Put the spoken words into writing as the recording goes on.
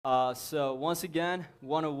So once again,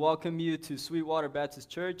 want to welcome you to Sweetwater Baptist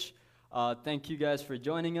Church. Thank you guys for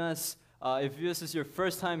joining us. If this is your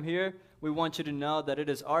first time here, we want you to know that it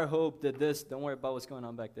is our hope that don't worry about what's going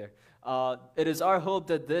on back there. It is our hope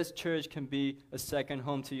that this church can be a second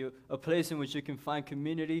home to you, a place in which you can find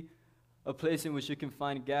community, a place in which you can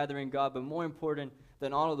find gathering God, but more important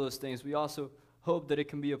than all of those things, we also hope that it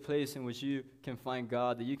can be a place in which you can find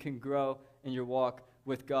God, that you can grow in your walk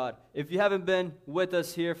with God. If you haven't been with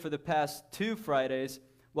us here for the past 2 Fridays,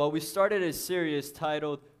 well, we started a series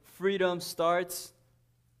titled Freedom Starts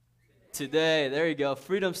Today. There you go.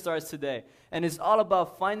 Freedom starts today. And it's all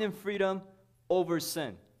about finding freedom over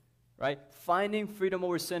sin, right? Finding freedom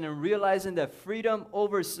over sin and realizing that freedom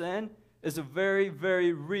over sin is a very,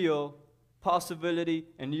 very real possibility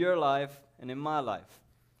in your life and in my life.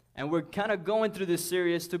 And we're kind of going through this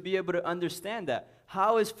series to be able to understand that.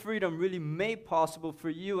 How is freedom really made possible for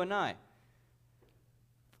you and I? A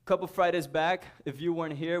couple Fridays back, if you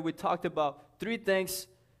weren't here, we talked about 3 things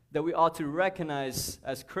that we ought to recognize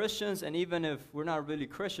as Christians, and even if we're not really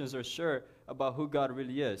Christians or sure about who God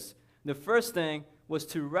really is. The first thing was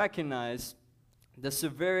to recognize the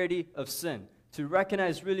severity of sin, to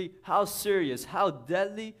recognize really how serious, how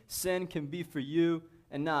deadly sin can be for you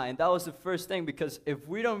and I. And that was the first thing, because if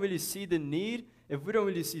we don't really see the need, if we don't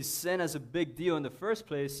really see sin as a big deal in the first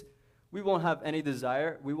place, we won't have any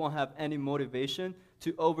desire, we won't have any motivation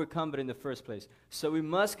to overcome it in the first place. So we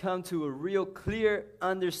must come to a real clear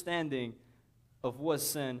understanding of what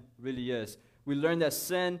sin really is. We learn that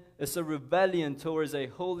sin is a rebellion towards a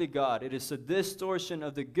holy God. It is a distortion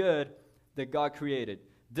of the good that God created.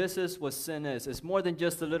 This is what sin is. It's more than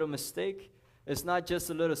just a little mistake. It's not just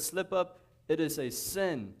a little slip up. It is a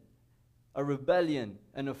sin, a rebellion,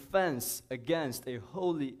 an offense against a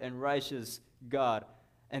holy and righteous God.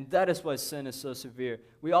 And that is why sin is so severe.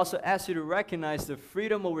 We also ask you to recognize that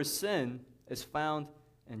freedom over sin is found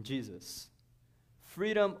in Jesus.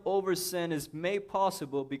 Freedom over sin is made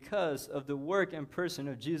possible because of the work and person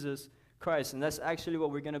of Jesus Christ. And that's actually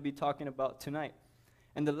what we're going to be talking about tonight.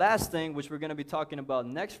 And the last thing, which we're going to be talking about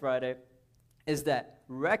next Friday, is that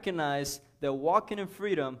recognize that walking in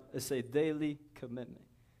freedom is a daily commitment.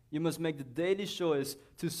 You must make the daily choice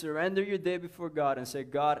to surrender your day before God and say,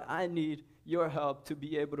 God, I need your help to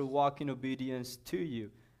be able to walk in obedience to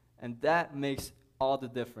you. And that makes all the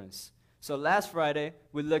difference. So last Friday,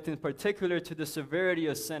 we looked in particular to the severity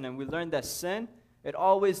of sin, and we learned that sin, it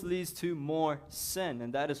always leads to more sin,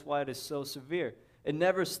 and that is why it is so severe. It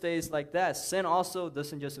never stays like that. Sin also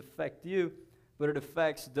doesn't just affect you, but it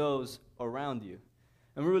affects those around you.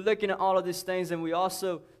 And we were looking at all of these things, and we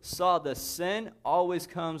also saw that sin always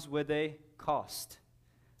comes with a cost,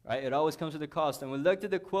 right? It always comes with a cost. And we looked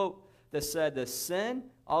at the quote that said that sin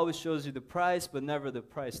always shows you the price, but never the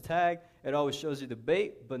price tag. It always shows you the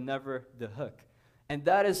bait, but never the hook. And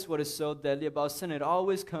that is what is so deadly about sin. It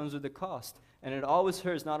always comes with a cost. And it always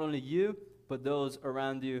hurts not only you, but those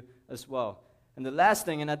around you as well. And the last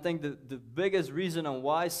thing, and I think the biggest reason on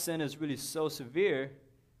why sin is really so severe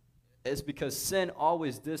is because sin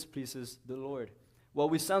always displeases the Lord. What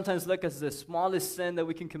we sometimes look as the smallest sin that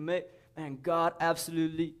we can commit, and God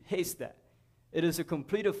absolutely hates that. It is a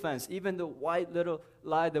complete offense. Even the white little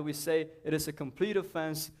lie that we say, it is a complete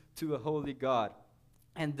offense to a holy God.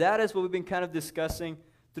 And that is what we've been kind of discussing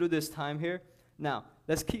through this time here. Now,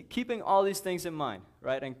 let's keep keeping all these things in mind,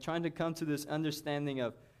 right? And trying to come to this understanding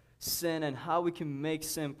of sin and how we can make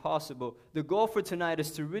sin possible. The goal for tonight is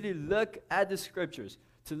to really look at the scriptures,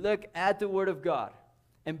 to look at the Word of God,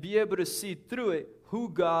 and be able to see through it who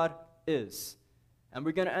God is. And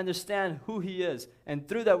we're going to understand who He is. And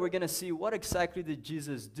through that, we're going to see what exactly did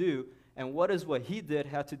Jesus do, and what is what He did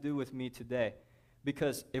have to do with me today.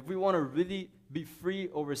 Because if we want to really be free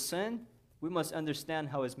over sin, we must understand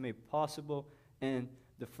how it's made possible in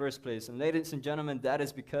the first place. And ladies and gentlemen, that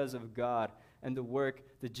is because of God and the work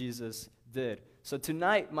that Jesus did. So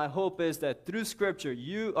tonight, my hope is that through Scripture,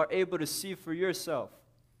 you are able to see for yourself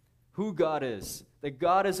who God is. That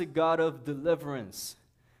God is a God of deliverance.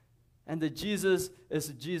 And that Jesus is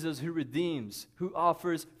a Jesus who redeems, who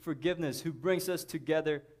offers forgiveness, who brings us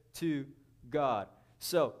together to God.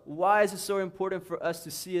 So, why is it so important for us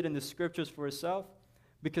to see it in the Scriptures for ourselves?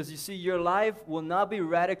 Because you see, your life will not be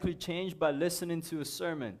radically changed by listening to a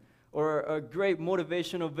sermon or a great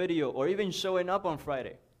motivational video or even showing up on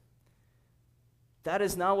Friday. That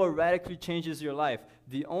is not what radically changes your life.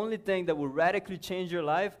 The only thing that will radically change your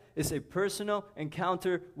life is a personal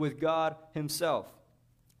encounter with God Himself.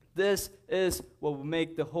 This is what will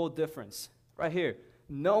make the whole difference. Right here.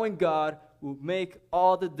 Knowing God will make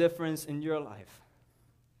all the difference in your life.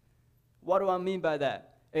 What do I mean by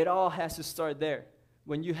that? It all has to start there.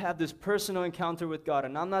 when you have this personal encounter with God.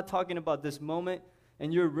 And I'm not talking about this moment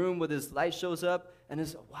in your room where this light shows up and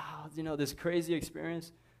it's, wow, this crazy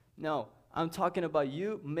experience. No, I'm talking about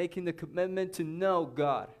you making the commitment to know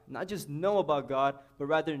God. Not just know about God, but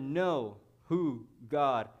rather know who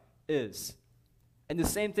God is. And the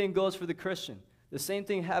same thing goes for the Christian. The same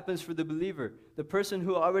thing happens for the believer, the person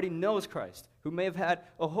who already knows Christ, who may have had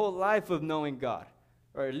a whole life of knowing God,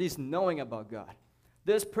 or at least knowing about God.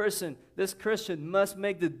 This person, this Christian, must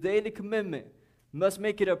make the daily commitment, must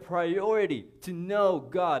make it a priority to know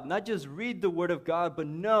God. Not just read the Word of God, but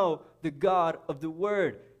know the God of the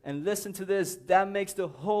Word. And listen to this, that makes the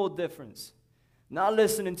whole difference. Not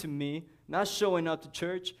listening to me, not showing up to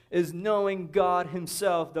church, is knowing God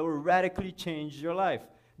Himself that will radically change your life.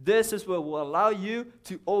 This is what will allow you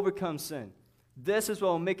to overcome sin. This is what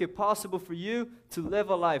will make it possible for you to live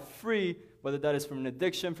a life free, whether that is from an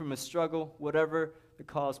addiction, from a struggle, whatever the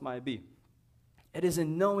cause might be. It is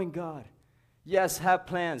in knowing God. Yes, have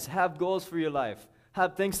plans, have goals for your life,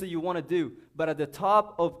 have things that you want to do, but at the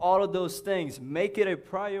top of all of those things, make it a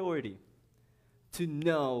priority to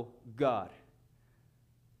know God.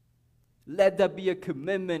 Let that be a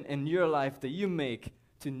commitment in your life that you make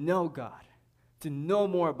to know God, to know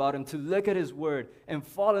more about Him, to look at His Word and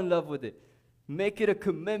fall in love with it. Make it a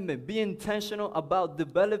commitment. Be intentional about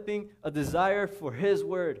developing a desire for His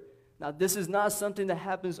Word. Now, this is not something that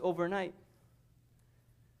happens overnight.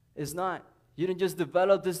 It's not. You didn't just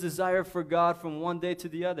develop this desire for God from one day to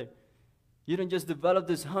the other. You didn't just develop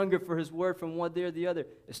this hunger for His Word from one day or the other.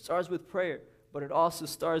 It starts with prayer, but it also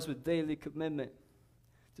starts with daily commitment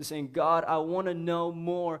to saying, God, I want to know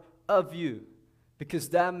more of You, because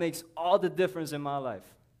that makes all the difference in my life.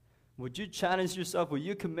 Would you challenge yourself? Will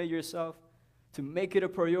you commit yourself to make it a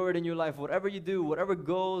priority in your life? Whatever you do, whatever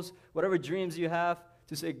goals, whatever dreams you have,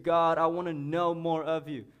 to say, God, I want to know more of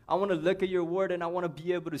You. I want to look at Your Word and I want to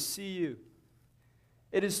be able to see You.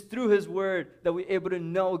 It is through His Word that we're able to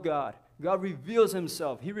know God. God reveals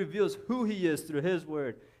Himself. He reveals who He is through His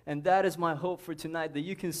Word. And that is my hope for tonight, that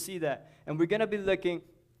you can see that. And we're going to be looking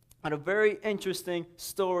at a very interesting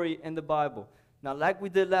story in the Bible. Now, like we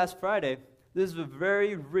did last Friday, this is a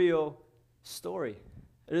very real story.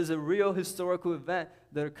 It is a real historical event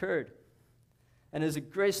that occurred. And it's a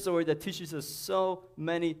great story that teaches us so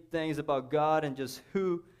many things about God and just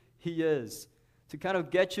who He is. To kind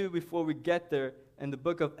of get you before we get there in the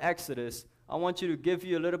book of Exodus, I want you to give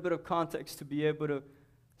you a little bit of context to be able to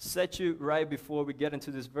set you right before we get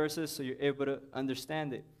into these verses so you're able to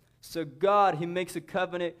understand it. So God, He makes a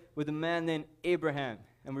covenant with a man named Abraham.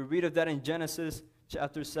 And we read of that in Genesis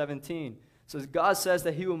chapter 17. So God says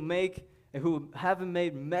that He will make and who haven't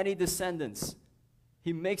made many descendants.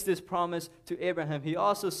 He makes this promise to Abraham. He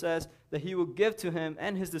also says that He will give to him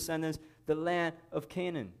and his descendants the land of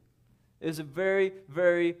Canaan. It is a very,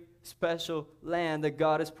 very special land that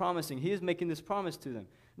God is promising. He is making this promise to them.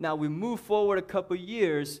 Now we move forward a couple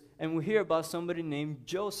years and we hear about somebody named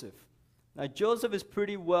Joseph. Now Joseph is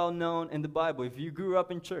pretty well known in the Bible. If you grew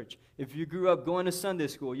up in church, if you grew up going to Sunday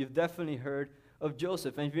school, you've definitely heard of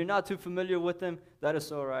Joseph. And if you're not too familiar with him, that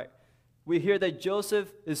is all right. We hear that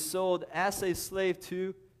Joseph is sold as a slave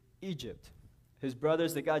to Egypt. His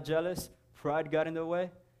brothers, they got jealous. Pride got in the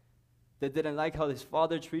way. They didn't like how his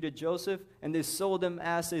father treated Joseph, and they sold him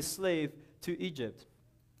as a slave to Egypt.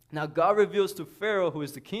 Now, God reveals to Pharaoh, who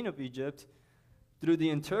is the king of Egypt, through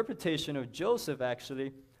the interpretation of Joseph,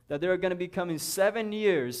 actually, that there are going to be coming 7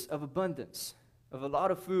 years of abundance, of a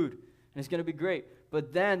lot of food, and it's going to be great.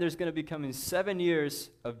 But then there's going to be coming 7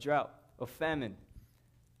 years of drought, of famine.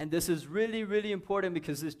 And this is really, really important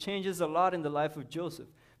because this changes a lot in the life of Joseph.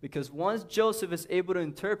 Because once Joseph is able to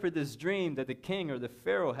interpret this dream that the king or the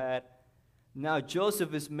Pharaoh had, now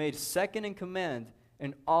Joseph is made second in command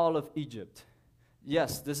in all of Egypt.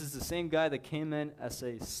 Yes, this is the same guy that came in as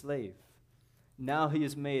a slave. Now he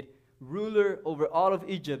is made ruler over all of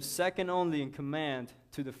Egypt, second only in command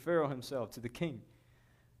to the Pharaoh himself, to the king.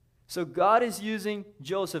 So God is using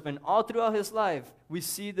Joseph, and all throughout his life, we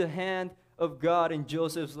see the hand of God in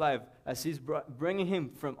Joseph's life as He's bringing him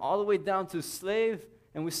from all the way down to slave,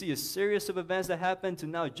 and we see a series of events that happen to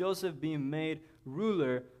now Joseph being made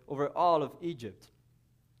ruler over all of Egypt.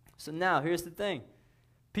 So now, here's the thing.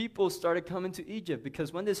 People started coming to Egypt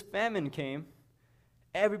because when this famine came,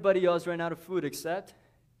 everybody else ran out of food except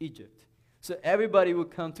Egypt. So everybody would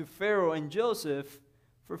come to Pharaoh and Joseph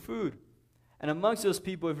for food. And amongst those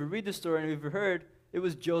people, if you read the story and if you've heard, it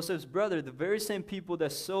was Joseph's brother, the very same people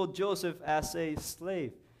that sold Joseph as a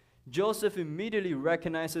slave. Joseph immediately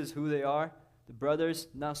recognizes who they are. The brothers,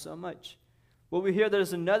 not so much. Well, we hear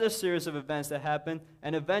there's another series of events that happen,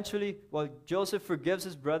 and eventually, well, Joseph forgives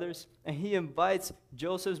his brothers, and he invites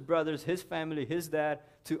Joseph's brothers, his family, his dad,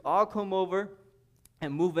 to all come over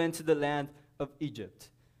and move into the land of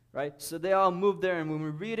Egypt, right? So they all moved there, and when we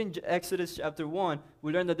read in Exodus chapter 1,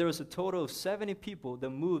 we learn that there was a total of 70 people that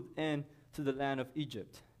moved into the land of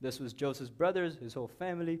Egypt. This was Joseph's brothers, his whole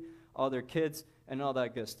family, all their kids, and all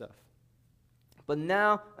that good stuff. But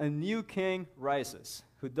now a new king rises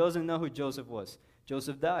who doesn't know who Joseph was.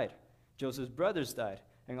 Joseph died. Joseph's brothers died,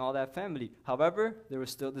 and all that family. However, there were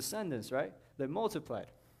still descendants, right? They multiplied.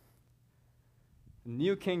 A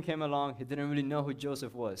new king came along. He didn't really know who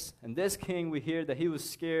Joseph was. And this king, we hear that he was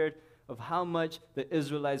scared of how much the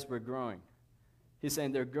Israelites were growing. He's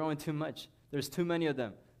saying they're growing too much. There's too many of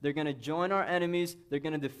them. They're going to join our enemies. They're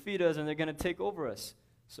going to defeat us, and they're going to take over us.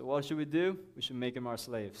 So what should we do? We should make them our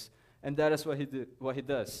slaves. And that is what he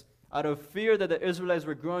does. Out of fear that the Israelites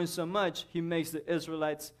were growing so much, he makes the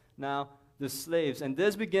Israelites now the slaves. And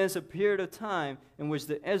this begins a period of time in which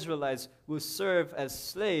the Israelites will serve as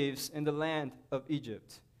slaves in the land of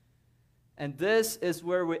Egypt. And this is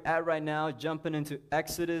where we're at right now, jumping into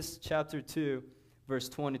Exodus chapter 2, verse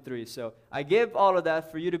 23. So I gave all of that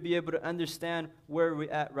for you to be able to understand where we're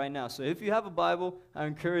at right now. So if you have a Bible, I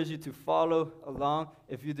encourage you to follow along.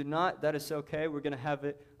 If you do not, that is okay. We're going to have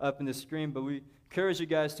it up in the screen, but we encourage you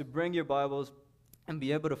guys to bring your Bibles and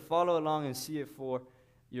be able to follow along and see it for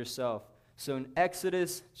yourself. So in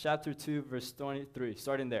Exodus chapter 2, verse 23,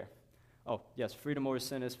 starting there. Oh, yes, freedom over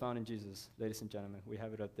sin is found in Jesus, ladies and gentlemen. We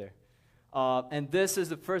have it up there. And this is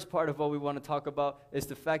the first part of what we want to talk about, is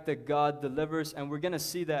the fact that God delivers, and we're going to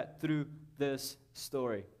see that through this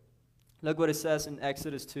story. Look what it says in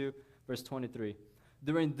Exodus 2, verse 23.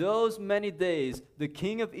 During those many days, the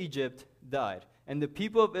king of Egypt died, and the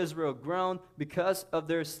people of Israel groaned because of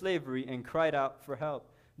their slavery and cried out for help.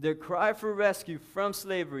 Their cry for rescue from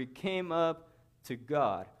slavery came up to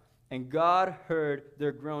God, and God heard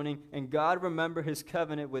their groaning, and God remembered his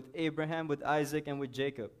covenant with Abraham, with Isaac, and with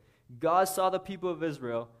Jacob. God saw the people of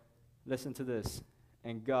Israel, listen to this,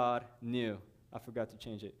 and God knew. I forgot to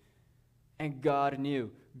change it. And God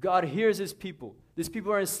knew. God hears his people. These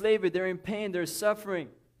people are in slavery. They're in pain. They're suffering.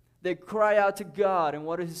 They cry out to God. And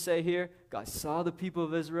what does he say here? God saw the people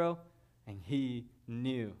of Israel, and he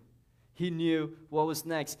knew. He knew what was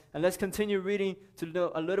next. And let's continue reading to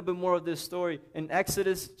know a little bit more of this story. In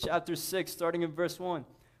Exodus chapter 6, starting in verse 1.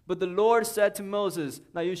 But the Lord said to Moses,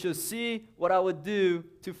 now you shall see what I would do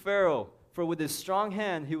to Pharaoh. For with his strong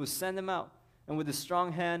hand he would send them out, and with his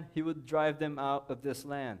strong hand he would drive them out of this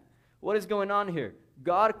land. What is going on here?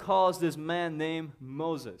 God calls this man named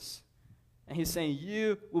Moses. And he's saying,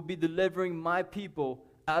 you will be delivering my people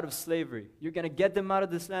out of slavery. You're going to get them out of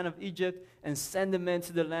this land of Egypt and send them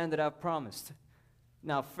into the land that I've promised.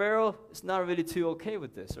 Now, Pharaoh is not really too okay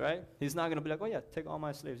with this, right? He's not going to be like, oh, yeah, take all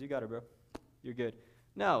my slaves. You got it, bro. You're good.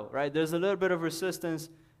 No, right? There's a little bit of resistance,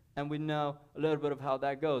 and we know a little bit of how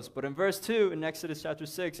that goes. But in verse 2, in Exodus chapter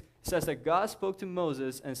 6, it says that God spoke to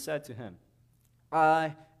Moses and said to him,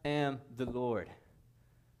 I am the Lord.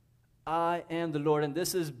 I am the Lord. And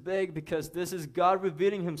this is big because this is God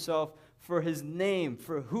revealing himself for his name,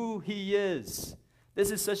 for who he is.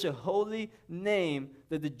 This is such a holy name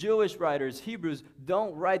that the Jewish writers, Hebrews,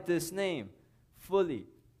 don't write this name fully.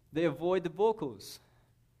 They avoid the vocals,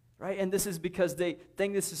 right? And this is because they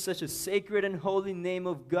think this is such a sacred and holy name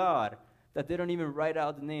of God that they don't even write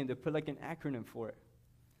out the name. They put like an acronym for it.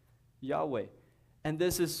 Yahweh. And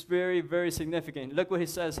this is very, very significant. Look what he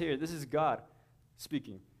says here. This is God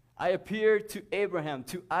speaking. I appeared to Abraham,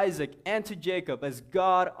 to Isaac, and to Jacob as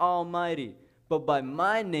God Almighty. But by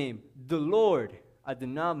my name, the Lord, I did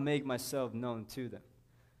not make myself known to them.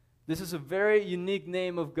 This is a very unique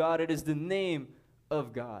name of God. It is the name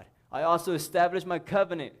of God. I also established my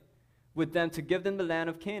covenant with them to give them the land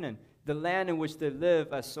of Canaan, the land in which they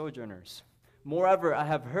live as sojourners. Moreover, I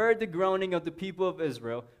have heard the groaning of the people of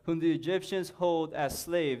Israel, whom the Egyptians hold as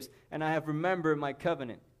slaves, and I have remembered my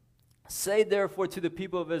covenant. Say therefore to the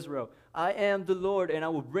people of Israel, I am the Lord, and I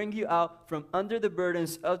will bring you out from under the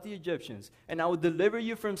burdens of the Egyptians, and I will deliver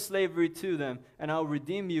you from slavery to them, and I will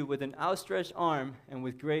redeem you with an outstretched arm and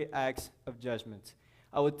with great acts of judgment.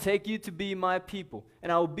 I will take you to be my people,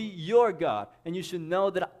 and I will be your God, and you should know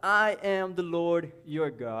that I am the Lord your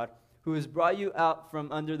God, who has brought you out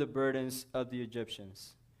from under the burdens of the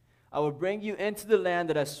Egyptians. I will bring you into the land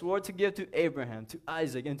that I swore to give to Abraham, to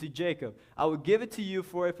Isaac, and to Jacob. I will give it to you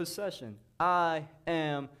for a possession. I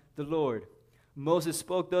am the Lord. Moses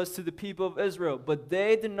spoke thus to the people of Israel, but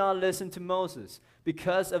they did not listen to Moses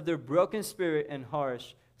because of their broken spirit and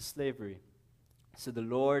harsh slavery. So the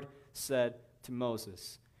Lord said to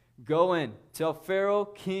Moses, Go in, tell Pharaoh,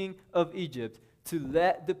 king of Egypt, to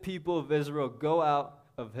let the people of Israel go out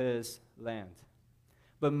of his land.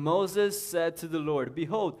 But Moses said to the Lord,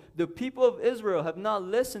 Behold, the people of Israel have not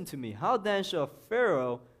listened to me. How then shall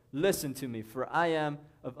Pharaoh listen to me? For I am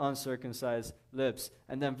of uncircumcised lips.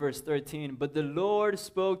 And then verse 13, But the Lord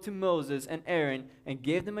spoke to Moses and Aaron and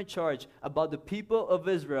gave them a charge about the people of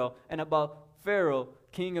Israel and about Pharaoh,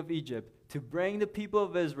 king of Egypt, to bring the people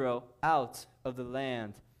of Israel out of the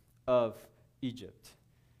land of Egypt.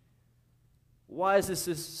 Why is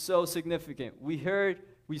this so significant?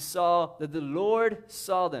 We saw that the Lord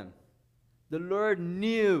saw them. The Lord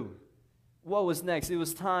knew what was next. It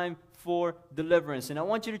was time for deliverance. And I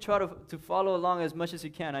want you to try to follow along as much as you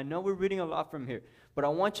can. I know we're reading a lot from here, but I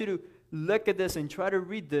want you to look at this and try to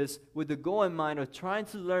read this with the goal in mind of trying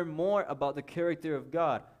to learn more about the character of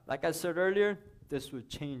God. Like I said earlier, this would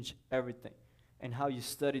change everything and how you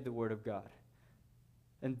study the Word of God.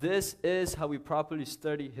 And this is how we properly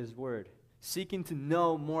study His Word, seeking to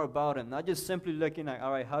know more about Him, not just simply looking at,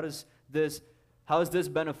 all right, how is this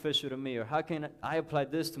beneficial to me, or how can I apply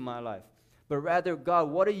this to my life? But rather, God,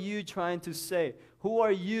 what are you trying to say? Who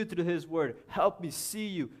are you through His Word? Help me see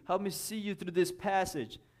you. Help me see you through this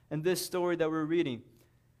passage and this story that we're reading.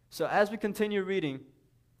 So as we continue reading,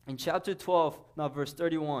 in chapter 12, now verse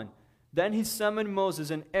 31, Then he summoned Moses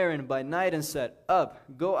and Aaron by night and said,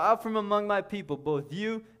 Up, go out from among my people, both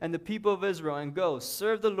you and the people of Israel, and go,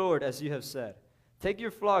 serve the Lord as you have said. Take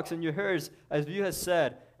your flocks and your herds as you have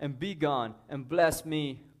said, and be gone, and bless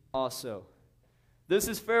me also. This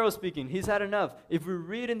is Pharaoh speaking. He's had enough. If we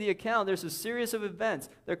read in the account, there's a series of events.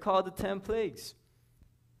 They're called the 10 plagues.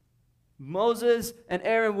 Moses and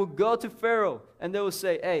Aaron will go to Pharaoh, and they will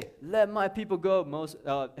say, Hey, let my people go.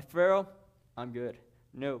 Pharaoh, I'm good.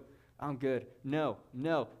 No. I'm good. No,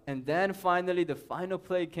 no. And then finally, the final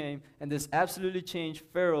plague came, and this absolutely changed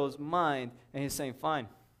Pharaoh's mind, and he's saying, fine,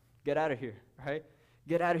 get out of here, right?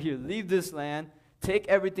 Get out of here. Leave this land. Take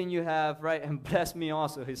everything you have, right, and bless me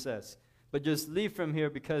also, he says. But just leave from here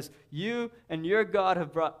because you and your God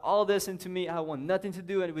have brought all this into me. I want nothing to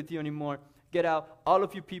do with you anymore. Get out. All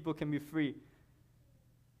of you people can be free.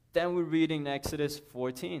 Then we're reading Exodus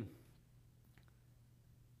 14.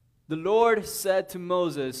 The Lord said to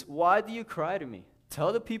Moses, Why do you cry to me?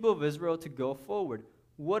 Tell the people of Israel to go forward.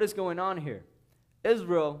 What is going on here?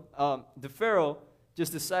 The Pharaoh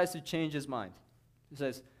just decides to change his mind. He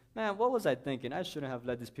says, man, what was I thinking? I shouldn't have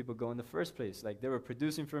let these people go in the first place. Like, they were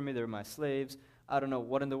producing for me. They were my slaves. I don't know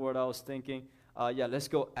what in the world I was thinking. Let's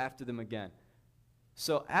go after them again.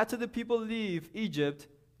 So after the people leave Egypt,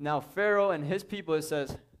 now Pharaoh and his people, it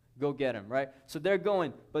says, go get him, right? So they're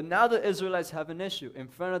going. But now the Israelites have an issue. In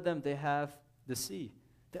front of them, they have the sea,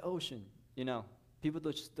 the ocean. You know, people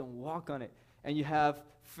just don't walk on it. And you have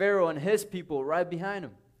Pharaoh and his people right behind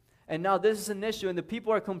him. And now this is an issue, and the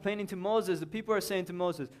people are complaining to Moses. The people are saying to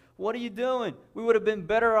Moses, what are you doing? We would have been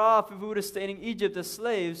better off if we would have stayed in Egypt as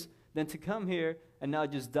slaves than to come here and now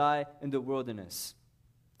just die in the wilderness.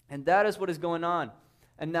 And that is what is going on.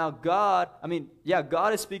 And now God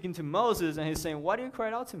is speaking to Moses, and he's saying, why do you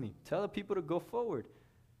cry out to me? Tell the people to go forward.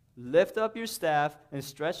 Lift up your staff and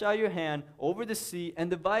stretch out your hand over the sea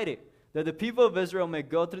and divide it, that the people of Israel may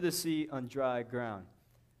go through the sea on dry ground.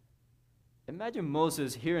 Imagine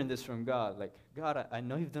Moses hearing this from God. Like, God, I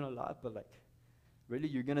know you've done a lot, but like, really,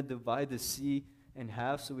 you're going to divide the sea in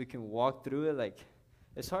half so we can walk through it? Like,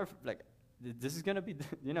 it's hard, this is going to be,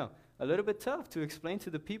 a little bit tough to explain to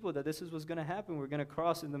the people that this is what's going to happen. We're going to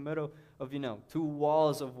cross in the middle of, two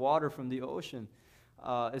walls of water from the ocean.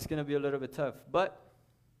 It's going to be a little bit tough. But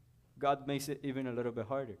God makes it even a little bit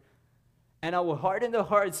harder. And I will harden the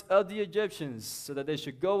hearts of the Egyptians so that they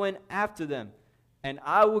should go in after them. And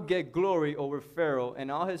I will get glory over Pharaoh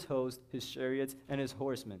and all his host, his chariots, and his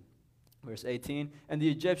horsemen. Verse 18, and the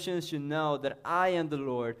Egyptians should know that I am the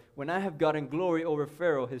Lord when I have gotten glory over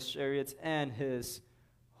Pharaoh, his chariots, and his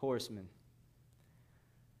horsemen.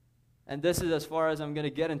 And this is as far as I'm going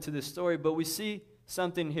to get into this story, but we see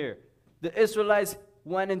something here. The Israelites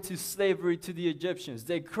went into slavery to the Egyptians.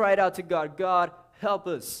 They cried out to God, God, help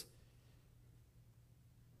us.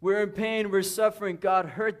 We're in pain, we're suffering. God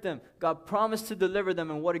hurt them. God promised to deliver them,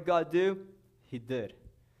 and what did God do? He did.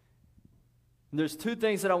 And there's two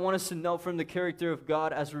things that I want us to know from the character of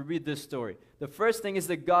God as we read this story. The first thing is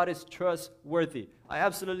that God is trustworthy. I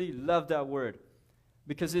absolutely love that word.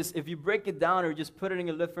 Because if you break it down or just put it in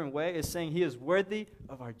a different way, it's saying He is worthy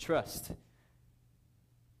of our trust.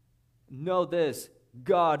 Know this,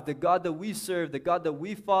 God, the God that we serve, the God that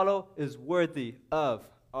we follow, is worthy of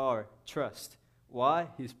our trust. Why?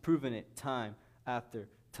 He's proven it time after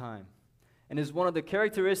time. And it's one of the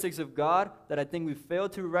characteristics of God that I think we fail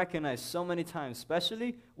to recognize so many times,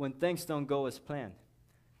 especially when things don't go as planned.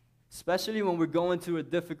 Especially when we're going through a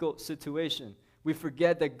difficult situation. We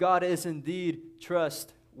forget that God is indeed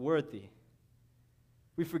trustworthy.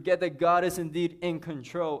 We forget that God is indeed in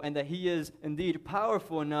control and that He is indeed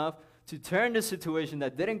powerful enough to turn the situation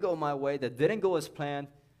that didn't go my way, that didn't go as planned,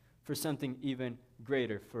 for something even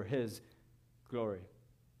greater, for His glory.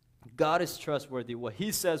 God is trustworthy. What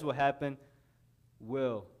He says will happen.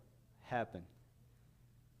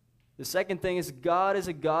 The second thing is God is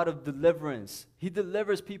a God of deliverance. He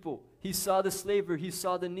delivers people. He saw the slavery. He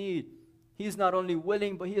saw the need. He's not only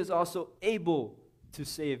willing, but He is also able to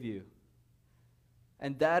save you.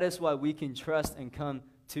 And that is why we can trust and come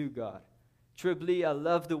to God. Trip Lee, I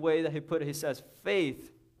love the way that he put it. He says,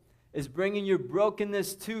 faith is bringing your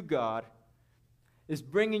brokenness to God, is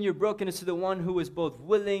bringing your brokenness to the one who is both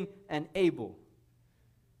willing and able.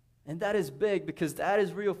 And that is big because that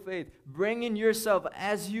is real faith. Bringing yourself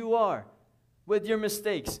as you are, with your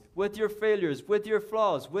mistakes, with your failures, with your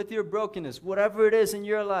flaws, with your brokenness, whatever it is in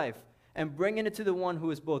your life, and bringing it to the one who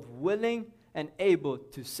is both willing and able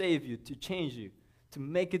to save you, to change you, to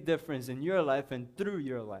make a difference in your life and through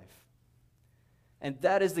your life. And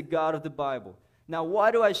that is the God of the Bible. Now,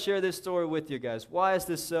 why do I share this story with you guys? Why is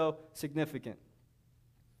this so significant?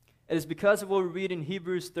 It is because of what we read in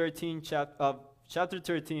Hebrews 13, chapter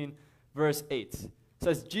 13, verse 8. It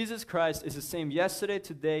says, Jesus Christ is the same yesterday,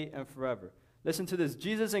 today, and forever. Listen to this.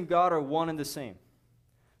 Jesus and God are one and the same.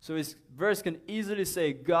 So his verse can easily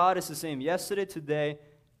say God is the same yesterday, today,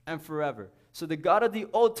 and forever. So the God of the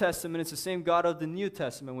Old Testament is the same God of the New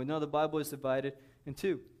Testament. We know the Bible is divided in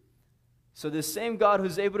two. So the same God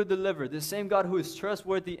who's able to deliver, the same God who is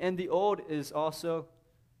trustworthy in the Old is also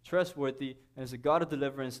trustworthy and is a God of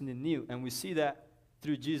deliverance in the New. And we see that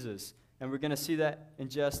through Jesus. And we're going to see that in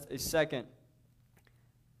just a second.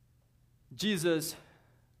 Jesus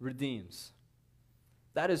redeems.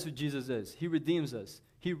 That is who Jesus is. He redeems us.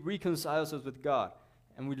 He reconciles us with God.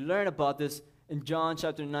 And we learn about this in John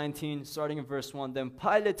chapter 19, starting in verse 1. Then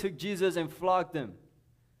Pilate took Jesus and flogged him.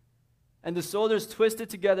 And the soldiers twisted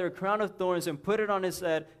together a crown of thorns and put it on his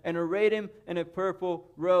head and arrayed him in a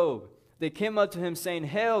purple robe. They came up to him saying,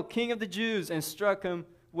 "Hail, King of the Jews," and struck him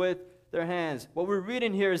with their hands. What we're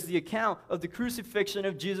reading here is the account of the crucifixion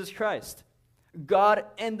of Jesus Christ, God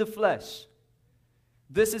in the flesh.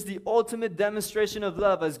 This is the ultimate demonstration of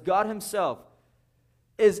love as God Himself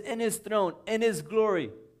is in His throne, in His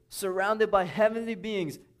glory, surrounded by heavenly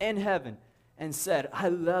beings in heaven, and said, I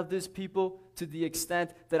love this people to the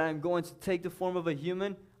extent that I'm going to take the form of a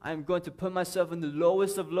human. I'm going to put myself in the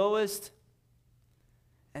lowest of lowest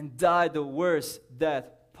and die the worst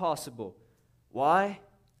death possible. Why?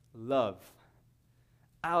 Love.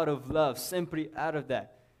 Out of love, simply out of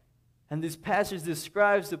that. And this passage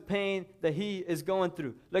describes the pain that He is going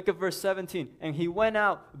through. Look at verse 17. And He went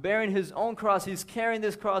out bearing His own cross. He's carrying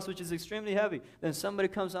this cross, which is extremely heavy. Then somebody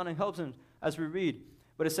comes on and helps Him as we read.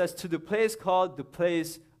 But it says, to the place called the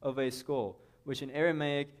place of a skull, which in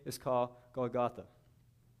Aramaic is called Golgotha.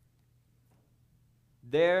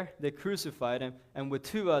 There they crucified Him, and with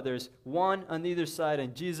two others, one on either side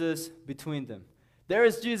and Jesus between them. There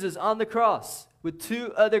is Jesus on the cross with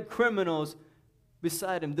two other criminals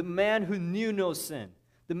beside Him. The man who knew no sin,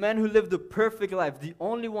 the man who lived a perfect life, the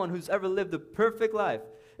only one who's ever lived a perfect life,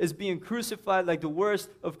 is being crucified like the worst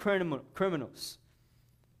of criminals.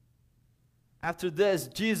 After this,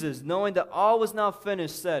 Jesus, knowing that all was now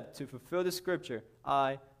finished, said, to fulfill the scripture,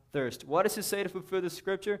 I thirst. What does He say to fulfill the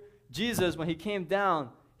scripture? Jesus, when He came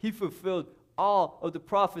down, He fulfilled all of the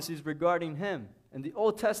prophecies regarding Him. In the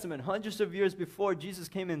Old Testament, hundreds of years before Jesus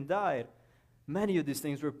came and died, many of these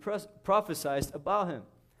things were prophesied about Him.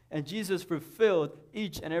 And Jesus fulfilled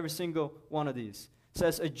each and every single one of these. It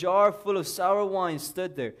says, a jar full of sour wine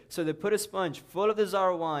stood there. So they put a sponge full of the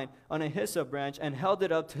sour wine on a hyssop branch and held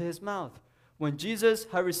it up to His mouth. When Jesus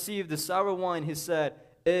had received the sour wine, He said,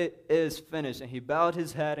 it is finished. And He bowed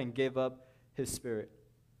His head and gave up His spirit.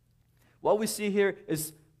 What we see here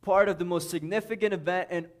is part of the most significant event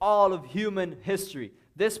in all of human history.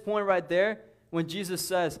 This point right there, when Jesus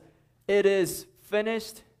says, it is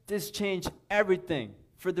finished, this changed everything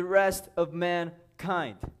for the rest of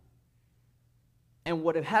mankind. And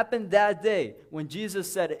what had happened that day when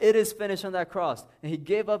Jesus said, it is finished on that cross, and He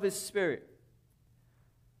gave up His spirit,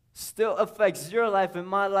 still affects your life and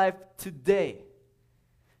my life today.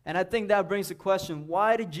 And I think that brings the question,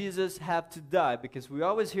 why did Jesus have to die? Because we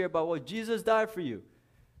always hear about, well, Jesus died for you.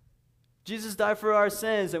 Jesus died for our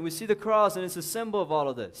sins, and we see the cross, and it's a symbol of all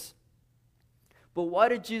of this. But why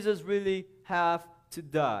did Jesus really have to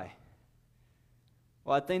die?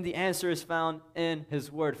 Well, I think the answer is found in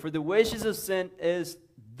His Word. For the wages of sin is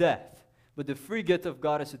death, but the free gift of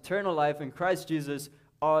God is eternal life in Christ Jesus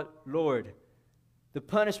our Lord. The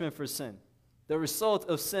punishment for sin, the result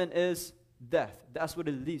of sin is death. That's what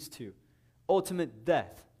it leads to, ultimate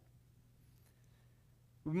death.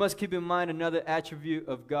 We must keep in mind another attribute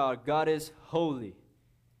of God. God is holy,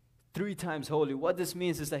 3 times holy. What this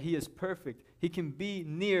means is that He is perfect. He can be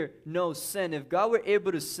near no sin. If God were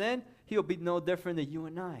able to sin, He'll be no different than you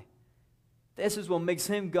and I. This is what makes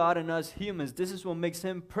Him God and us humans. This is what makes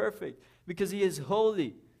Him perfect, because He is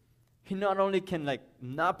holy. He not only can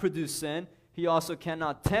not produce sin, He also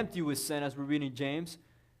cannot tempt you with sin, as we're reading James,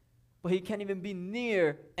 but He can't even be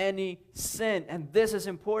near any sin. And this is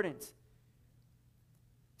important.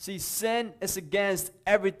 See, sin is against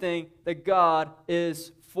everything that God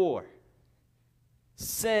is for.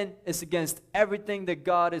 Sin is against everything that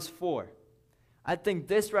God is for. I think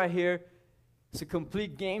this right here is a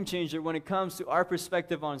complete game changer when it comes to our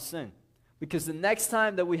perspective on sin. Because the next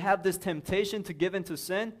time that we have this temptation to give into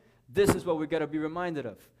sin, this is what we got to be reminded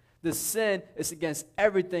of. The sin is against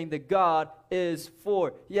everything that God is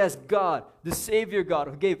for. Yes, God, the Savior God,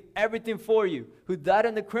 who gave everything for you, who died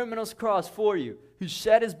on the criminal's cross for you, who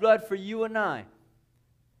shed His blood for you and I.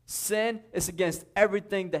 Sin is against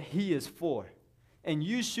everything that He is for. And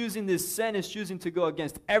you choosing this sin is choosing to go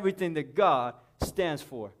against everything that God stands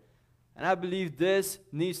for. And I believe this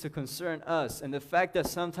needs to concern us. And the fact that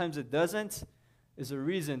sometimes it doesn't is a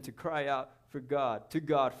reason to cry out for God, to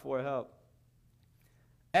God for help.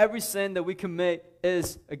 Every sin that we commit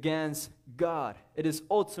is against God. It is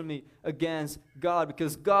ultimately against God,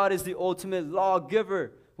 because God is the ultimate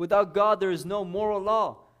lawgiver. Without God, there is no moral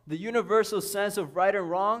law. The universal sense of right and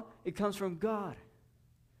wrong, it comes from God.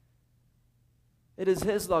 It is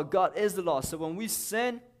His law. God is the law. So when we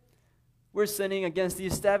sin, we're sinning against the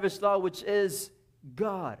established law, which is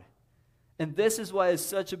God. And this is why it's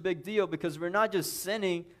such a big deal, because we're not just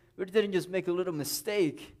sinning. We didn't just make a little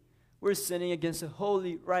mistake. We're sinning against a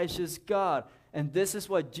holy, righteous God. And this is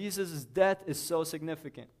why Jesus' death is so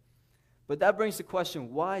significant. But that brings the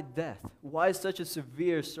question, why death? Why such a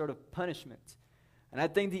severe sort of punishment? And I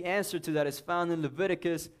think the answer to that is found in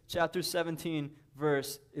Leviticus chapter 17,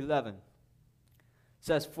 verse 11. It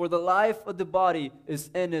says, "For the life of the body is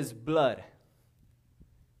in His blood."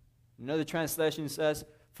 Another translation says,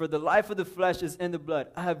 "For the life of the flesh is in the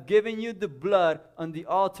blood. I have given you the blood on the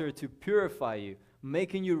altar to purify you,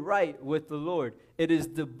 making you right with the Lord. It is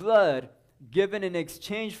the blood given in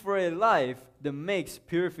exchange for a life that makes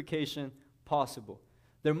purification possible."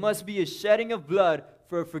 There must be a shedding of blood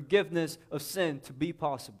for a forgiveness of sin to be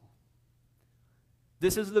possible.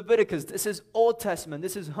 This is Leviticus. This is Old Testament.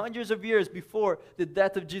 This is hundreds of years before the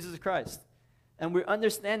death of Jesus Christ. And we're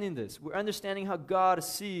understanding this. We're understanding how God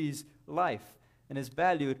sees life and is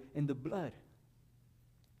valued in the blood.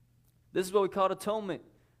 This is what we call atonement.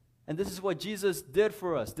 And this is what Jesus did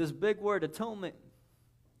for us. This big word, atonement.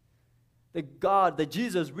 That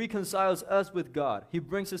Jesus reconciles us with God. He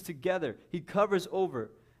brings us together. He covers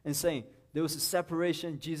over and saying, there was a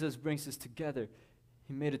separation. Jesus brings us together.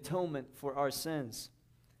 He made atonement for our sins.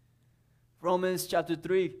 Romans chapter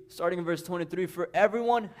 3, starting in verse 23, "For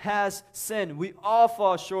everyone has sinned. We all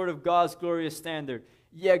fall short of God's glorious standard.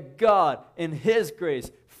 Yet God, in His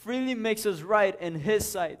grace, freely makes us right in His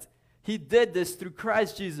sight. He did this through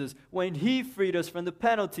Christ Jesus when He freed us from the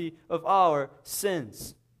penalty of our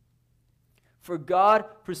sins." For God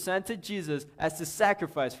presented Jesus as the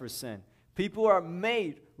sacrifice for sin. People are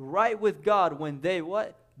made right with God when they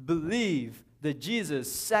what? Believe that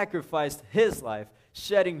Jesus sacrificed His life,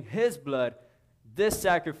 shedding His blood. This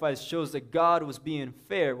sacrifice shows that God was being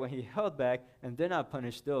fair when He held back and did not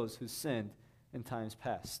punish those who sinned in times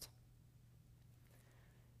past.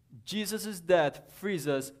 Jesus' death frees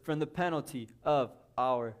us from the penalty of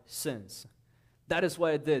our sins. That is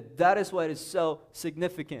what it did. That is why it is so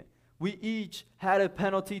significant. We each had a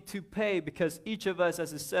penalty to pay because each of us,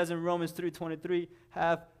 as it says in Romans 3:23,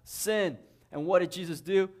 have sinned. And what did Jesus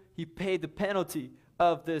do? He paid the penalty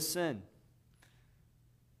of this sin.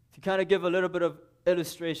 To kind of give a little bit of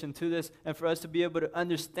illustration to this and for us to be able to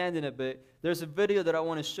understand it a bit, there's a video that I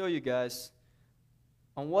want to show you guys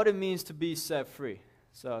on what it means to be set free.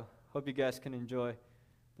 So, hope you guys can enjoy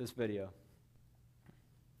this video.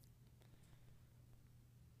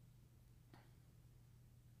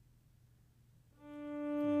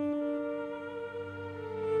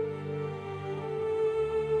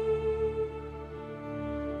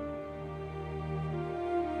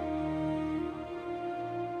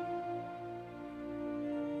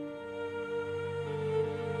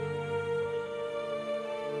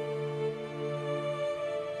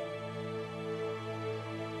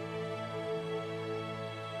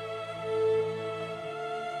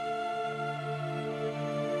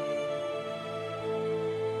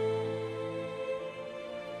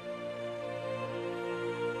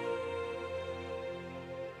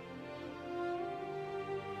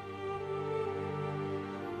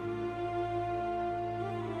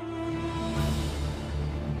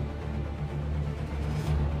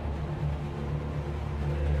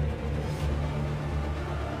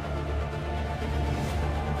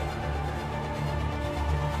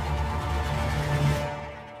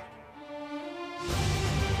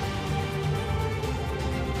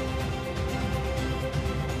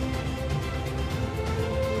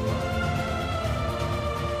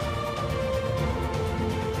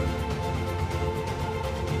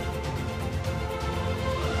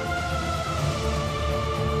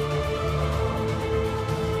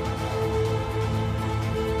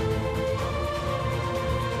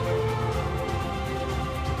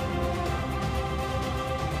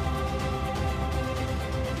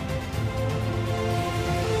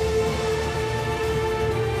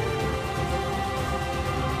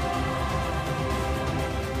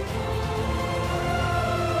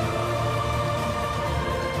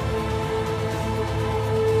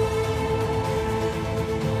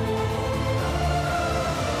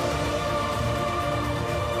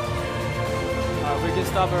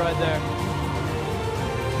 stop it right there.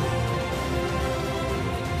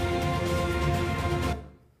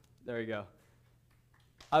 There you go.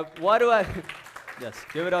 Why do I... Yes,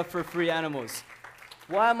 give it up for free animals.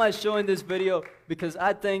 Why am I showing this video? Because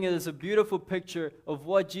I think it is a beautiful picture of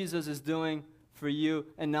what Jesus is doing for you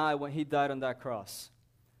and I when he died on that cross.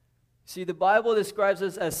 See, the Bible describes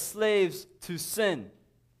us as slaves to sin.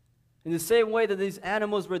 In the same way that these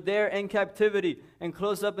animals were there in captivity and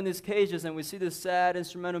closed up in these cages, and we see this sad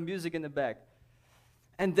instrumental music in the back.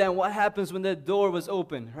 And then what happens when that door was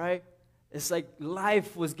open, right? It's like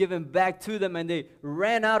life was given back to them, and they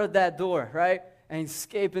ran out of that door, right? And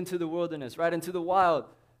escaped into the wilderness, right? Into the wild.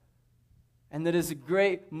 And that is a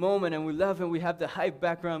great moment, and we love it. We have the hype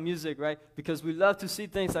background music, right? Because we love to see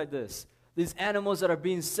things like this. These animals that are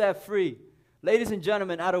being set free. Ladies and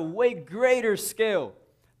gentlemen, at a way greater scale,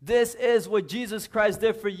 this is what Jesus Christ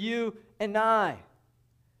did for you and I.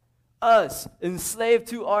 Us, enslaved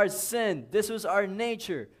to our sin. This was our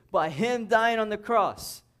nature. By him dying on the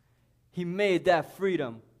cross, he made that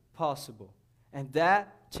freedom possible. And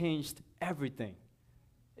that changed everything.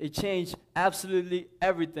 It changed absolutely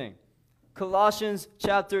everything. Colossians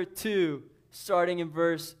chapter 2, starting in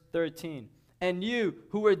verse 13. And you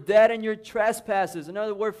who were dead in your trespasses,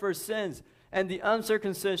 another word for sins, and the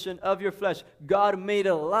uncircumcision of your flesh, God made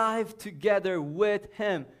alive together with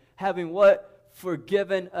him, having what?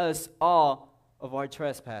 Forgiven us all of our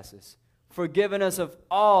trespasses. Forgiven us of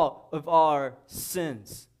all of our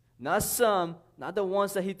sins. Not some, not the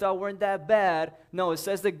ones that he thought weren't that bad. No, it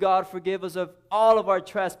says that God forgave us of all of our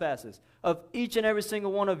trespasses, of each and every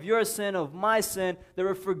single one of your sin, of my sin, that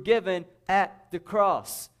were forgiven at the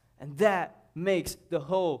cross. And that makes the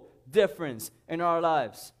whole difference in our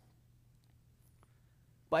lives.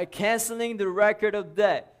 By canceling the record of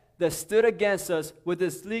debt that stood against us with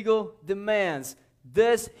its legal demands,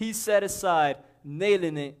 this he set aside,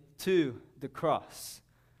 nailing it to the cross.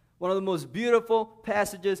 One of the most beautiful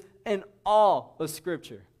passages in all of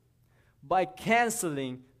Scripture. By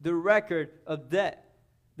canceling the record of debt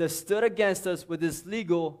that stood against us with its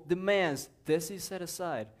legal demands, this he set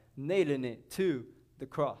aside, nailing it to the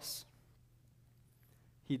cross.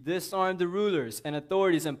 He disarmed the rulers and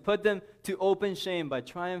authorities and put them to open shame by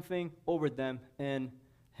triumphing over them in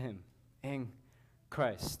him, in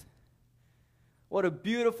Christ. What a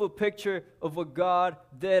beautiful picture of what God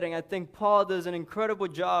did. And I think Paul does an incredible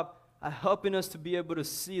job at helping us to be able to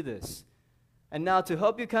see this. And now to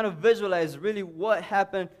help you kind of visualize really what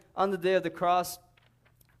happened on the day of the cross,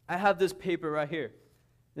 I have this paper right here.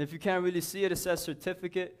 And if you can't really see it, it says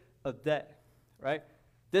certificate of debt, right?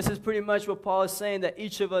 This is pretty much what Paul is saying that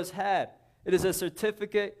each of us had. It is a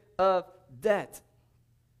certificate of debt.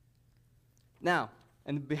 Now,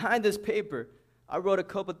 and behind this paper, I wrote a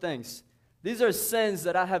couple things. These are sins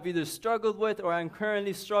that I have either struggled with or I'm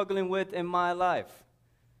currently struggling with in my life.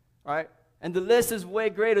 Right? And the list is way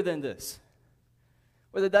greater than this.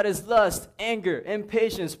 Whether that is lust, anger,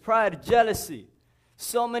 impatience, pride, jealousy.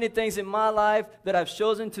 So many things in my life that I've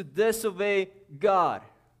chosen to disobey God.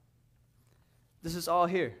 This is all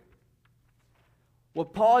here.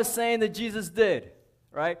 What Paul is saying that Jesus did,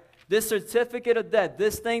 right? This certificate of debt,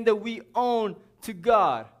 this thing that we own to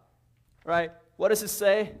God, right? What does it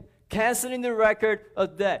say? Canceling the record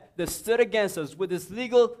of debt that stood against us with its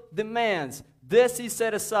legal demands. This he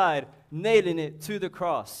set aside, nailing it to the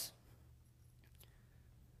cross.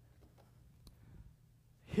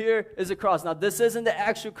 Here is the cross. Now, this isn't the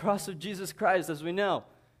actual cross of Jesus Christ, as we know.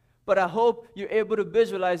 But I hope you're able to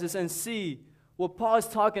visualize this and see what Paul is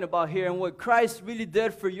talking about here and what Christ really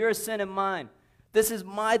did for your sin and mine. This is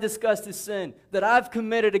my disgusting sin that I've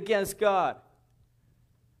committed against God.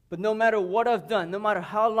 But no matter what I've done, no matter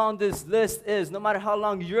how long this list is, no matter how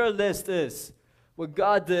long your list is, what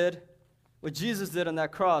God did, what Jesus did on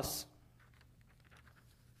that cross,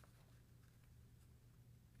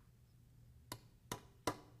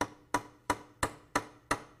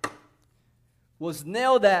 was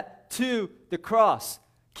nailed that to the cross.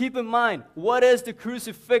 Keep in mind, what is the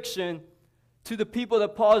crucifixion to the people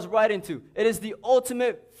that Paul is writing to? It is the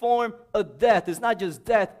ultimate form of death. It's not just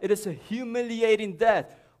death, it is a humiliating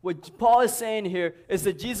death. What Paul is saying here is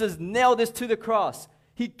that Jesus nailed this to the cross.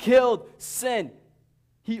 He killed sin.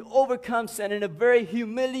 He overcome sin in a very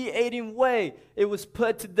humiliating way. It was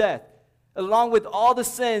put to death, along with all the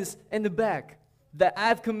sins in the back that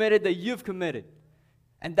I've committed, that you've committed.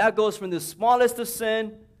 And that goes from the smallest of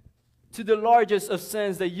sin to the largest of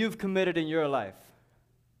sins that you've committed in your life.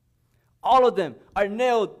 All of them are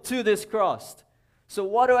nailed to this cross. So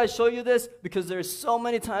why do I show you this? Because there's so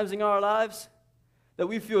many times in our lives that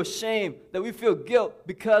we feel shame, that we feel guilt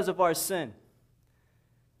because of our sin.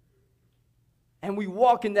 And we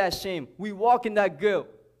walk in that shame. We walk in that guilt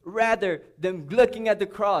rather than looking at the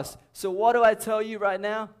cross. So what do I tell you right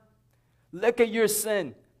now? Look at your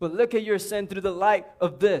sin, but look at your sin through the light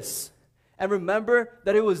of this. And remember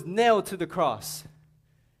that it was nailed to the cross.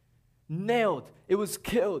 Nailed. It was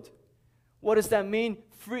killed. What does that mean?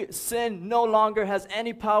 Sin no longer has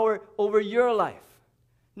any power over your life.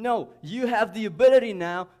 No, you have the ability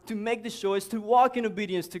now to make the choice to walk in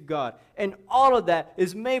obedience to God. And all of that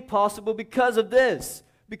is made possible because of this,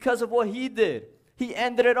 because of what He did. He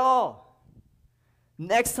ended it all.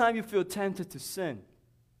 Next time you feel tempted to sin,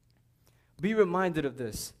 be reminded of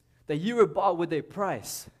this, that you were bought with a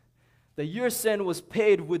price, that your sin was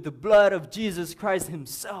paid with the blood of Jesus Christ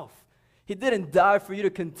Himself. He didn't die for you to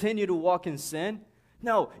continue to walk in sin.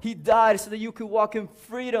 No, He died so that you could walk in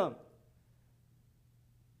freedom.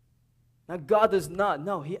 Now, God does not,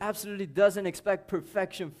 no, He absolutely doesn't expect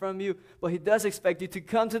perfection from you, but He does expect you to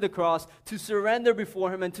come to the cross, to surrender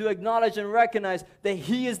before Him, and to acknowledge and recognize that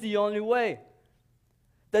He is the only way.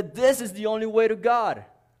 That this is the only way to God.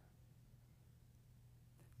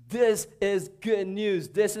 This is good news.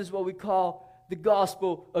 This is what we call the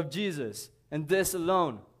gospel of Jesus, and this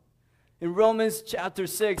alone. In Romans chapter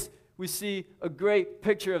 6, we see a great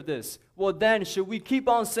picture of this. Well, then, should we keep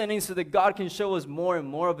on sinning so that God can show us more and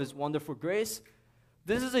more of His wonderful grace?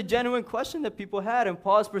 This is a genuine question that people had, and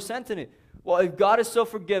Paul is presenting it. Well, if God is so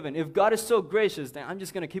forgiving, if God is so gracious, then I'm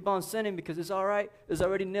just going to keep on sinning because it's all right. It's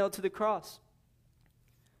already nailed to the cross.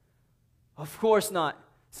 Of course not.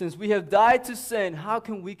 Since we have died to sin, how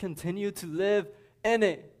can we continue to live in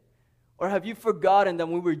it? Or have you forgotten that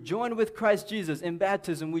when we were joined with Christ Jesus in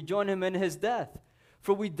baptism, we joined Him in His death?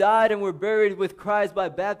 For we died and were buried with Christ by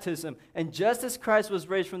baptism. And just as Christ was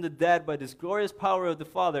raised from the dead by this glorious power of the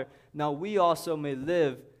Father, now we also may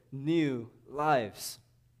live new lives.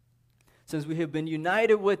 Since we have been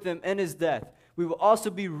united with Him in His death, we will also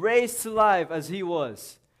be raised to life as He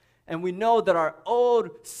was. And we know that our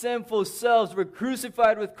old sinful selves were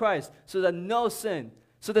crucified with Christ so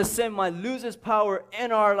that sin might lose its power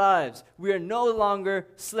in our lives. We are no longer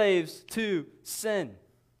slaves to sin.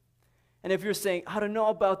 And if you're saying, I don't know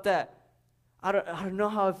about that, I don't know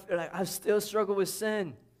how I still struggle with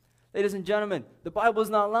sin. Ladies and gentlemen, the Bible is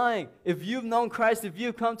not lying. If you've known Christ, if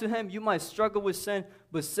you've come to Him, you might struggle with sin,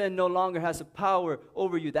 but sin no longer has a power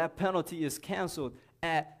over you. That penalty is canceled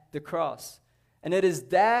at the cross. And it is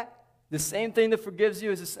that, the same thing that forgives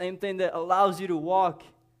you is the same thing that allows you to walk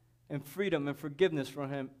in freedom and forgiveness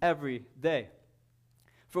from Him every day.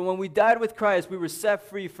 For when we died with Christ, we were set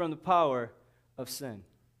free from the power of sin.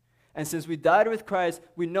 And since we died with Christ,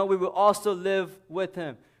 we know we will also live with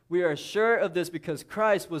Him. We are sure of this because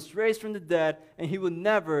Christ was raised from the dead and He will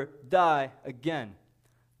never die again.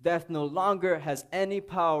 Death no longer has any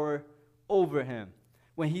power over Him.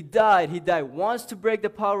 When He died once to break the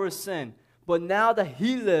power of sin. But now that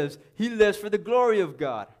He lives for the glory of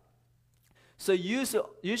God. So you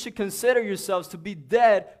should consider yourselves to be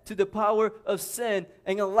dead to the power of sin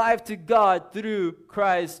and alive to God through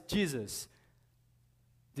Christ Jesus.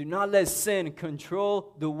 Do not let sin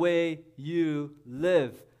control the way you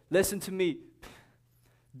live. Listen to me.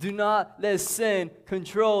 Do not let sin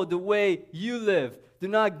control the way you live. Do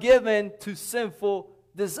not give in to sinful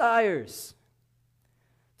desires.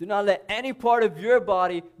 Do not let any part of your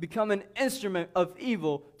body become an instrument of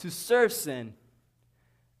evil to serve sin.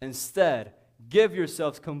 Instead, give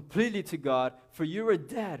yourselves completely to God, for you were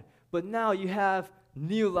dead, but now you have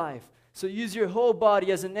new life. So use your whole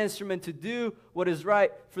body as an instrument to do what is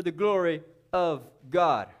right for the glory of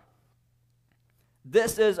God.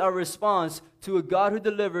 This is our response to a God who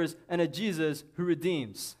delivers and a Jesus who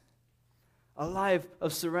redeems. A life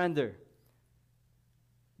of surrender.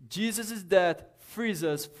 Jesus' death frees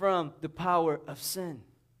us from the power of sin.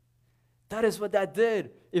 That is what that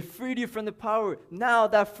did. It freed you from the power. Now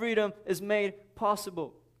that freedom is made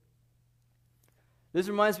possible. This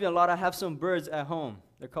reminds me a lot. I have some birds at home.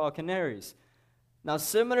 They're called canaries. Now,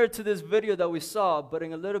 similar to this video that we saw, but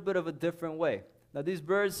in a little bit of a different way. Now, these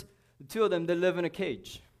birds, the two of them, they live in a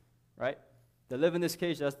cage, right? They live in this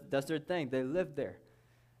cage. That's their thing. They live there.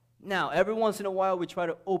 Now, every once in a while, we try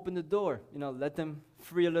to open the door, let them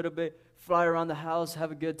free a little bit, fly around the house,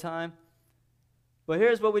 have a good time. But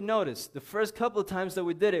here's what we noticed. The first couple of times that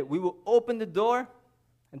we did it, we will open the door,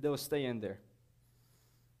 and they will stay in there.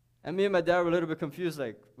 And me and my dad were a little bit confused,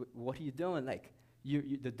 like, what are you doing? Like,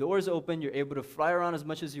 the door's open, you're able to fly around as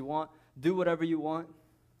much as you want, do whatever you want.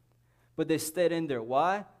 But they stayed in there.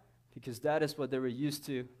 Why? Because that is what they were used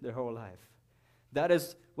to their whole life. That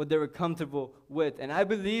is what they were comfortable with. And I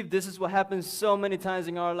believe this is what happens so many times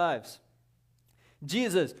in our lives.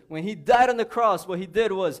 Jesus, when he died on the cross, what he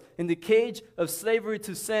did was, in the cage of slavery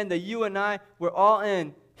to sin that you and I were all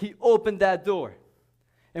in, he opened that door.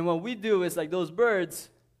 And what we do is, like those birds,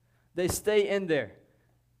 they stay in there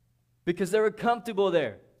because they were comfortable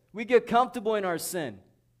there. We get comfortable in our sin.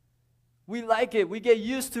 We like it. We get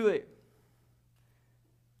used to it.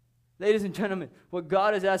 Ladies and gentlemen, what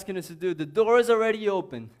God is asking us to do, the door is already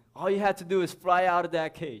open. All you have to do is fly out of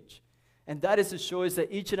that cage. And that is the choice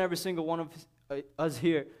that each and every single one of us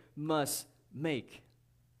here must make.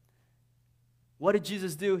 What did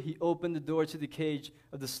Jesus do? He opened the door to the cage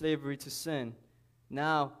of the slavery to sin.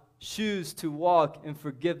 Now, choose to walk in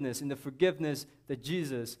forgiveness, in the forgiveness that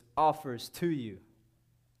Jesus offers to you.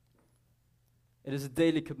 It is a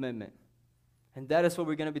daily commitment. And that is what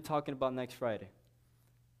we're going to be talking about next Friday.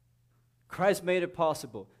 Christ made it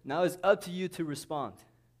possible. Now it's up to you to respond.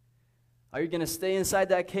 Are you going to stay inside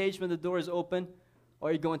that cage when the door is open? Or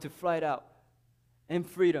are you going to fly it out in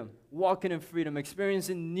freedom, walking in freedom,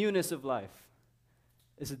 experiencing newness of life?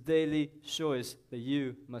 It's a daily choice that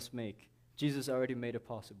you must make. Jesus already made it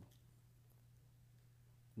possible.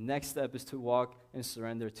 Next step is to walk and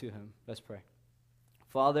surrender to him. Let's pray.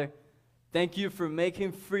 Father, thank you for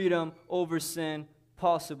making freedom over sin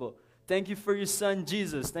possible. Thank you for your son,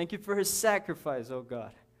 Jesus. Thank you for his sacrifice, oh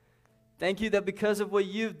God. Thank you that because of what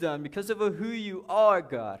you've done, because of who you are,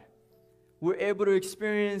 God, we're able to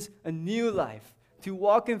experience a new life, to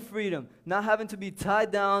walk in freedom, not having to be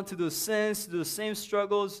tied down to those sins, to those same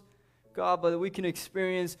struggles, God, but that we can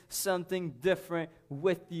experience something different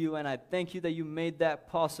with you. And I thank you that you made that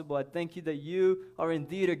possible. I thank you that you are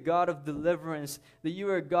indeed a God of deliverance, that you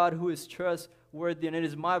are a God who is trustworthy. And it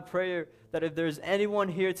is my prayer that if there's anyone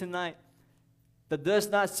here tonight that does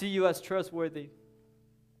not see you as trustworthy,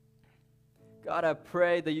 God, I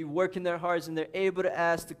pray that you work in their hearts and they're able to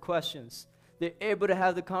ask the questions. They're able to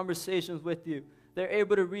have the conversations with you. They're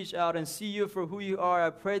able to reach out and see you for who you are. I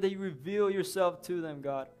pray that you reveal yourself to them,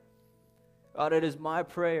 God. God, it is my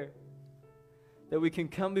prayer that we can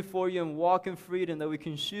come before you and walk in freedom, that we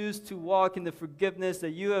can choose to walk in the forgiveness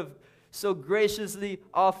that you have so graciously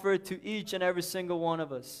offered to each and every single one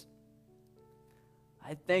of us.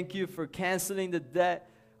 I thank you for canceling the debt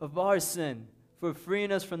of our sin, for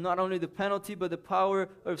freeing us from not only the penalty but the power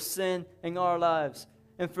of sin in our lives,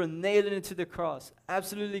 and for nailing it to the cross,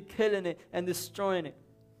 absolutely killing it and destroying it.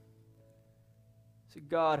 So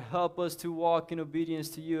God, help us to walk in obedience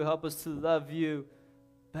to you. Help us to love you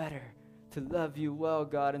better, to love you well,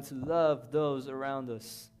 God, and to love those around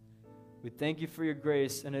us. We thank you for your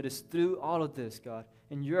grace, and it is through all of this, God,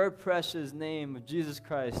 in your precious name of Jesus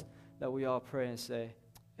Christ, that we all pray and say,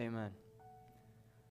 amen.